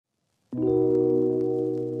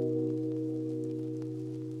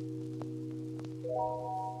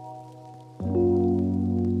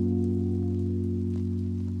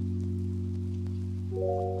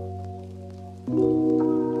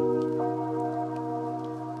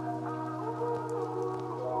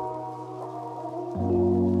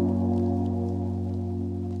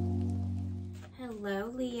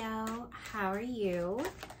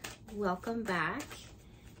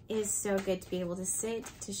is so good to be able to sit,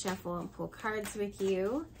 to shuffle and pull cards with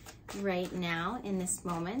you right now in this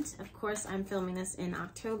moment. Of course, I'm filming this in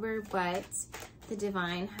October, but the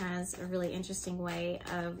divine has a really interesting way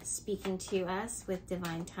of speaking to us with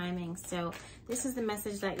divine timing. So this is the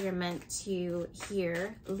message that you're meant to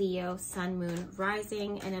hear, Leo, Sun, Moon,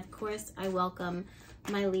 Rising. And of course, I welcome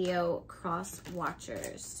my Leo cross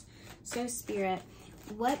watchers. So Spirit,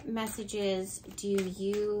 what messages do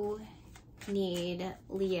you need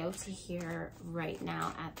Leo to hear right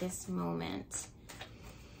now at this moment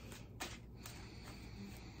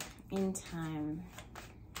in time?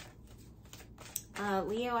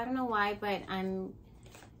 Leo, I don't know why, but I don't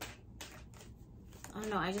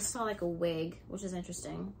know, I just saw like a wig, which is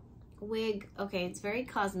interesting. Wig, okay, it's very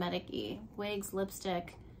cosmetic-y. Wigs,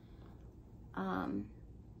 lipstick.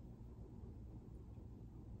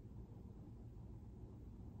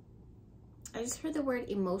 I just heard the word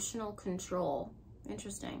emotional control.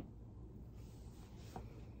 Interesting.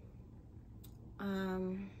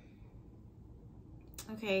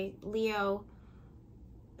 Okay, Leo,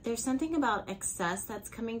 there's something about excess that's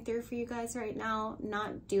coming through for you guys right now.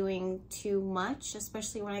 Not doing too much,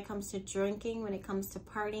 especially when it comes to drinking, when it comes to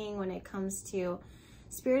partying, when it comes to...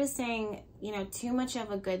 Spirit is saying, you know, too much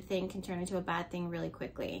of a good thing can turn into a bad thing really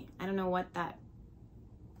quickly. I don't know what that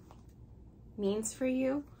means for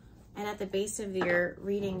you. And at the base of your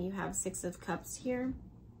reading, you have Six of Cups here.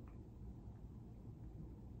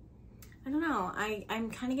 I don't know. I'm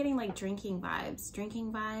kind of getting like drinking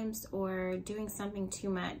vibes or doing something too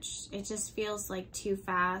much. It just feels like too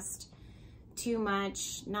fast, too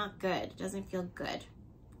much, not good. It doesn't feel good.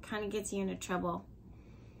 Kind of gets you into trouble.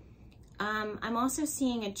 I'm also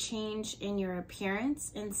seeing a change in your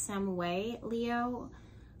appearance in some way, Leo.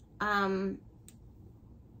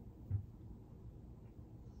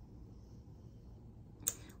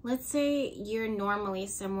 Let's say you're normally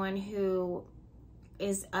someone who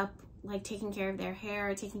is up, like taking care of their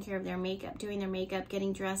hair, taking care of their makeup, doing their makeup,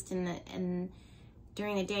 getting dressed during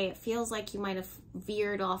the day. It feels like you might have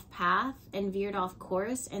veered off path and veered off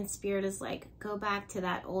course, and Spirit is like, go back to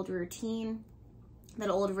that old routine, that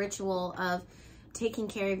old ritual of taking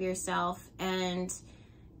care of yourself and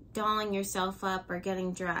dolling yourself up or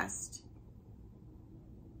getting dressed.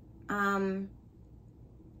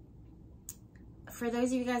 For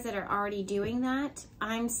those of you guys that are already doing that,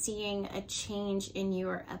 I'm seeing a change in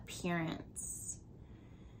your appearance.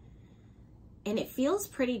 And it feels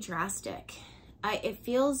pretty drastic. It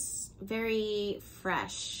feels very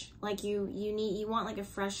fresh. Like you want like a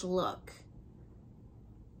fresh look.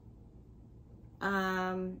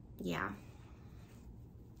 Yeah.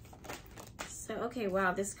 So, okay,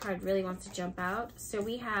 wow, this card really wants to jump out. So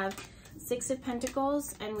we have Six of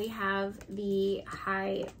Pentacles and we have the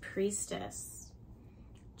High Priestess.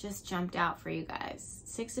 Just jumped out for you guys.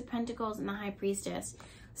 Six of Pentacles and the High Priestess.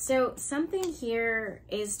 So something here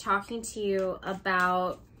is talking to you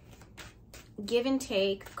about give and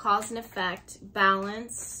take, cause and effect,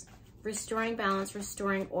 balance, restoring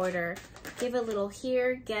order. Give a little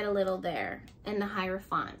here, get a little there, and the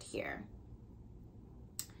Hierophant here.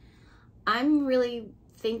 I'm really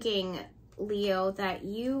thinking, Leo, that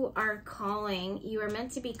you are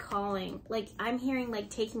meant to be calling, like I'm hearing like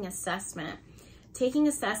taking assessment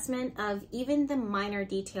of even the minor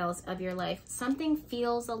details of your life. Something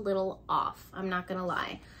feels a little off. I'm not gonna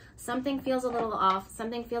lie. Something feels a little off.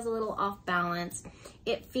 Something feels a little off balance.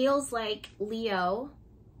 It feels like, Leo,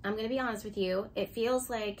 I'm gonna be honest with you. It feels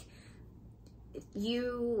like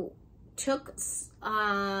you took,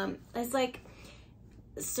 it's like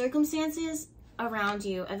circumstances around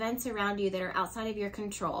you, events around you that are outside of your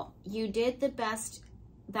control. You did the best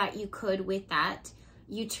that you could with that.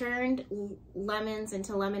 You turned lemons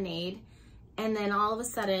into lemonade, and then all of a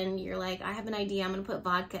sudden you're like, I have an idea, I'm gonna put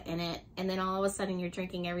vodka in it, and then all of a sudden you're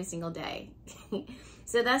drinking every single day.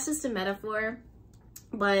 So that's just a metaphor,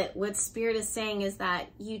 but what Spirit is saying is that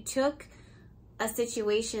you took a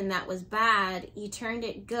situation that was bad, you turned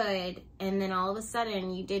it good, and then all of a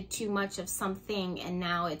sudden you did too much of something and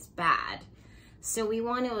now it's bad. So we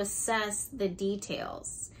want to assess the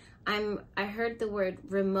details. I heard the word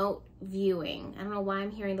remote viewing. I don't know why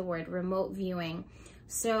I'm hearing the word remote viewing.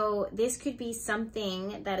 So this could be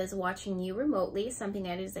something that is watching you remotely, something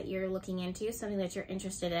that is that you're looking into, something that you're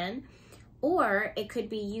interested in. Or it could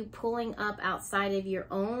be you pulling up outside of your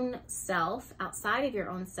own self,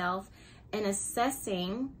 and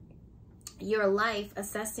assessing your life,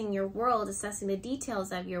 assessing your world, assessing the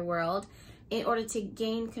details of your world in order to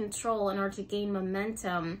gain control, in order to gain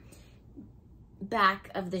momentum back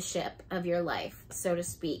of the ship of your life, so to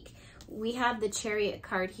speak. We have the Chariot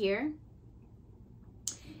card here,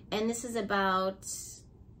 and this is about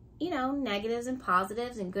you know, negatives and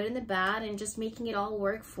positives and good and the bad, and just making it all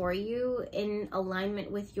work for you in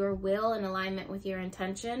alignment with your will and alignment with your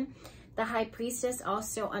intention. The High Priestess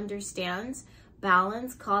also understands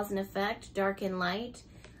balance, cause and effect, dark and light,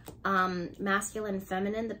 masculine and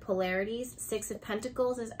feminine, the polarities. Six of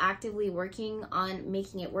Pentacles is actively working on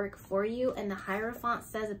making it work for you. And the Hierophant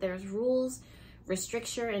says that there's rules,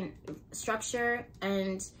 restriction and structure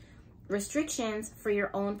and restrictions for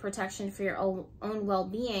your own protection, for your own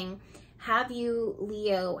well-being. Have you,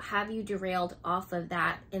 Leo, have you derailed off of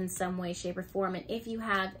that in some way, shape, or form? And if you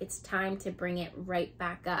have, it's time to bring it right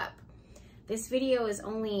back up. This video is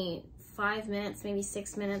only 5 minutes, maybe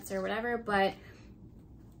 6 minutes or whatever, but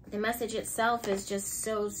the message itself is just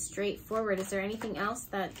so straightforward. Is there anything else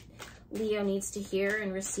that Leo needs to hear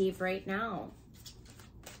and receive right now?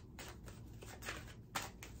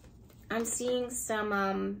 I'm seeing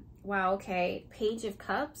some, wow, okay, Page of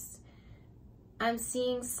Cups. I'm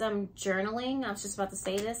seeing some journaling. I was just about to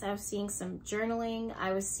say this. I was seeing some journaling.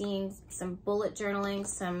 I was seeing some bullet journaling,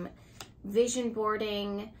 some vision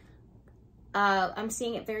boarding. I'm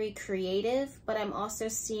seeing it very creative, but I'm also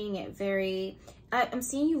seeing it very, I'm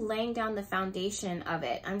seeing you laying down the foundation of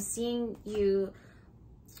it. I'm seeing you,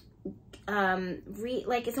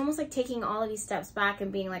 like, it's almost like taking all of these steps back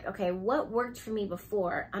and being like, okay, what worked for me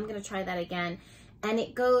before? I'm going to try that again. And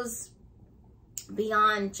it goes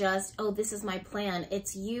beyond just, oh, this is my plan.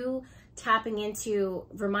 It's you tapping into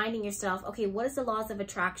reminding yourself, okay, what is the laws of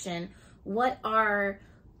attraction?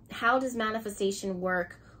 How does manifestation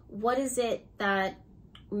work? What is it that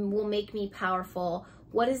will make me powerful?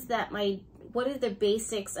 What are the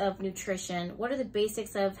basics of nutrition? What are the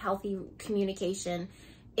basics of healthy communication?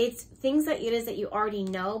 It's things that it is that you already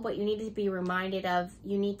know, but you need to be reminded of.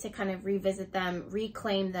 You need to kind of revisit them,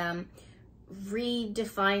 reclaim them,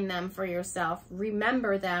 redefine them for yourself,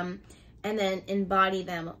 remember them, and then embody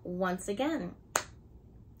them once again.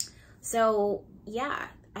 So yeah,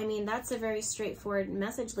 I mean, that's a very straightforward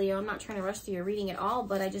message, Leo. I'm not trying to rush through your reading at all,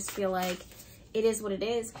 but I just feel like it is what it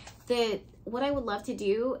is. What I would love to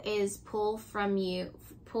do is pull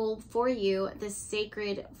for you the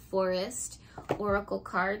Sacred Forest Oracle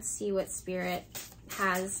cards, see what Spirit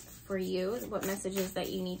has for you, what messages that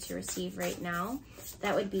you need to receive right now.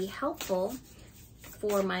 That would be helpful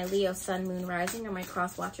for my Leo Sun, Moon, Rising, or my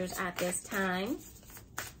cross watchers at this time.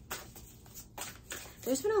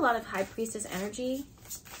 There's been a lot of High Priestess energy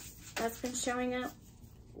that's been showing up.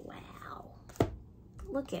 Wow.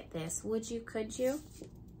 Look at this. Would you, could you?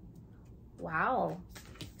 Wow.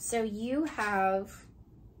 So you have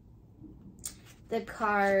the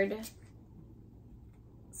card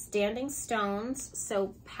Standing Stones,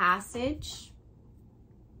 so passage.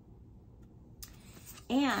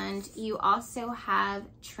 And you also have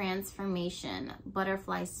transformation,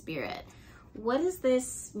 butterfly spirit. What does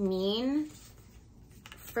this mean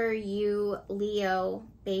for you, Leo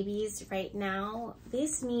babies, right now?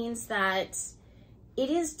 This means that it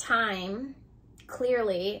is time,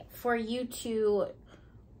 clearly, for you to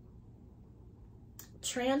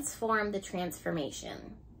transform the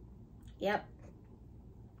transformation. Yep.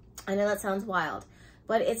 I know that sounds wild,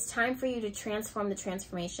 but it's time for you to transform the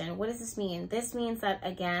transformation. What does this mean? This means that,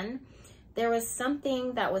 again, there was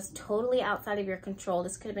something that was totally outside of your control.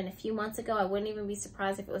 This could have been a few months ago. I wouldn't even be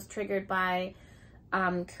surprised if it was triggered by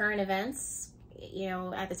current events, you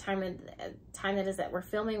know, at the time that is that we're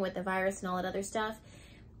filming with the virus and all that other stuff.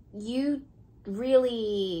 You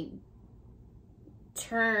really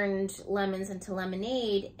turned lemons into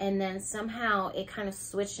lemonade, and then somehow it kind of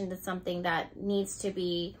switched into something that needs to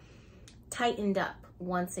be tightened up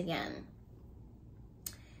once again.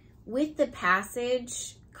 With the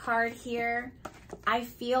passage card here, I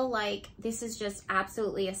feel like this is just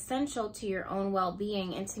absolutely essential to your own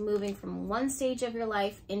well-being and to moving from one stage of your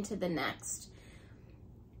life into the next.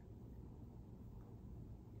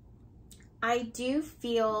 I do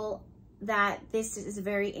feel that this is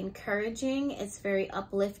very encouraging. It's very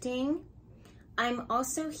uplifting. I'm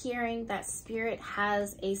also hearing that Spirit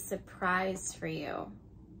has a surprise for you.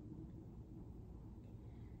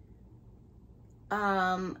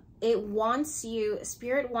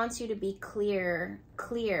 Spirit wants you to be clear.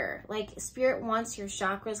 Like, Spirit wants your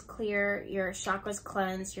chakras clear, your chakras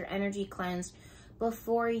cleansed, your energy cleansed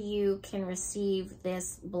before you can receive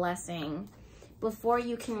this blessing, before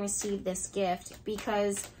you can receive this gift.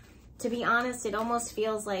 Because, to be honest, it almost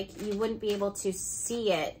feels like you wouldn't be able to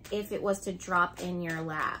see it if it was to drop in your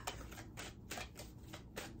lap.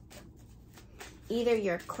 Either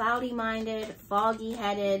you're cloudy-minded,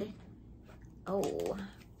 foggy-headed. Oh,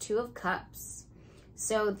 Two of Cups.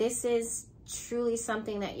 So this is truly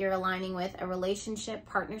something that you're aligning with, a relationship,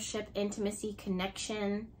 partnership, intimacy,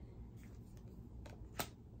 connection.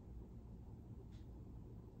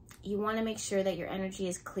 you want to make sure that your energy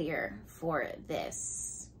is clear for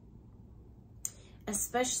this.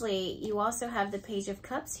 Especially, you also have the Page of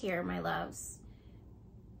Cups here, my loves.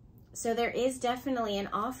 So there is definitely an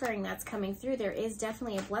offering that's coming through. There is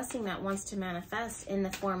definitely a blessing that wants to manifest in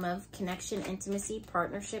the form of connection, intimacy,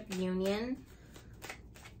 partnership, union,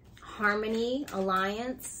 harmony,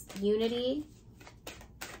 alliance, unity.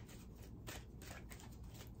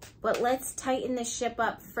 But let's tighten the ship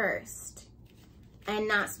up first and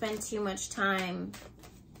not spend too much time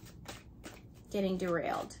getting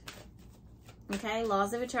derailed. Okay,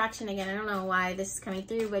 laws of attraction again. I don't know why this is coming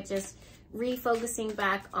through, but just refocusing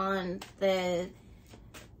back on the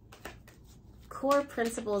core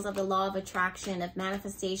principles of the law of attraction, of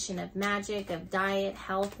manifestation, of magic, of diet,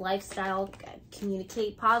 health, lifestyle,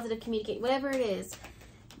 positive communicate, whatever it is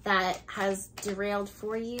that has derailed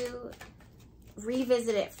for you.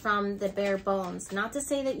 Revisit it from the bare bones. Not to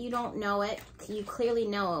say that you don't know it, you clearly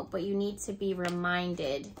know it, but you need to be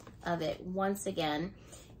reminded of it once again.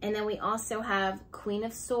 And then we also have Queen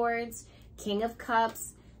of Swords, King of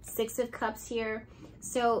Cups, Six of Cups here.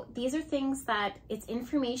 So these are things that, it's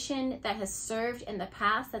information that has served in the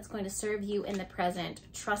past that's going to serve you in the present.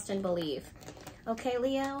 Trust and believe. Okay,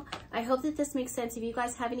 Leo, I hope that this makes sense. If you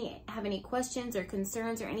guys have any questions or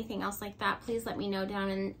concerns or anything else like that, please let me know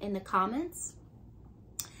down in the comments.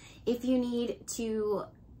 If you need to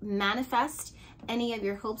manifest any of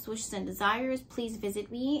your hopes, wishes, and desires, please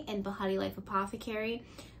visit me in Bahati Life Apothecary.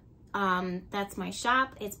 That's my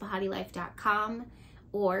shop. It's BahatiLife.com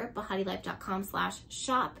or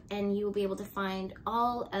BahatiLife.com/shop, and you will be able to find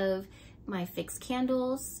all of my fixed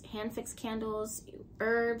candles, hand-fixed candles,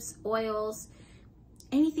 herbs, oils,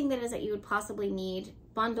 anything that is that you would possibly need,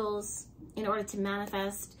 bundles in order to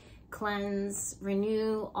manifest, cleanse,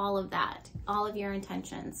 renew, all of that, all of your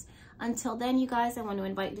intentions. Until then, you guys, I want to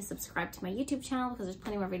invite you to subscribe to my YouTube channel because there's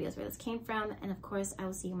plenty more videos where this came from. And of course, I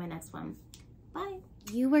will see you in my next one. Bye.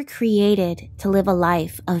 You were created to live a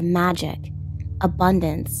life of magic,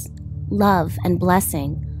 abundance, love, and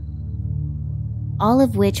blessing, all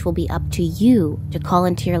of which will be up to you to call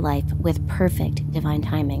into your life with perfect divine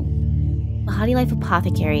timing. Bahati Life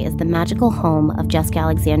Apothecary is the magical home of Jessica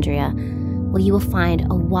Alexandria, where you will find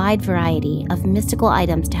a wide variety of mystical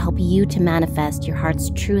items to help you to manifest your heart's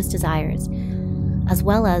truest desires, as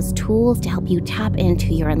well as tools to help you tap into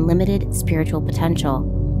your unlimited spiritual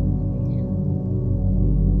potential.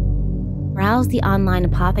 Browse the online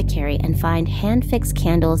apothecary and find hand-fixed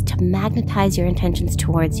candles to magnetize your intentions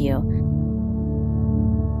towards you.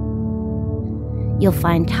 You'll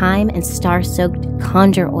find thyme and star-soaked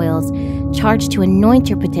conjure oils charged to anoint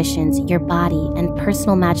your petitions, your body, and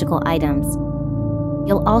personal magical items.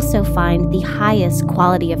 You'll also find the highest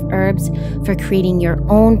quality of herbs for creating your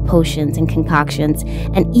own potions and concoctions,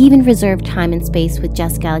 and even reserve time and space with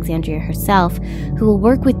Jessica Alexandria herself, who will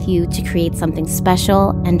work with you to create something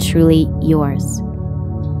special and truly yours.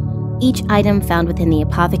 Each item found within the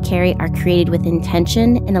apothecary are created with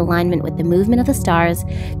intention in alignment with the movement of the stars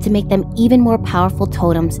to make them even more powerful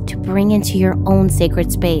totems to bring into your own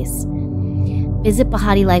sacred space. Visit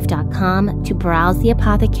BahatiLife.com to browse the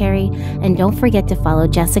apothecary, and don't forget to follow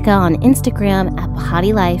Jessica on Instagram at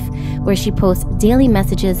Bahati Life, where she posts daily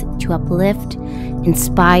messages to uplift,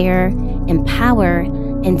 inspire, empower,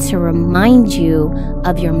 and to remind you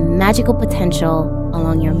of your magical potential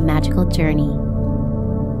along your magical journey.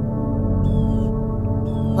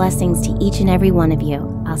 Blessings to each and every one of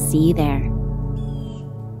you. I'll see you there.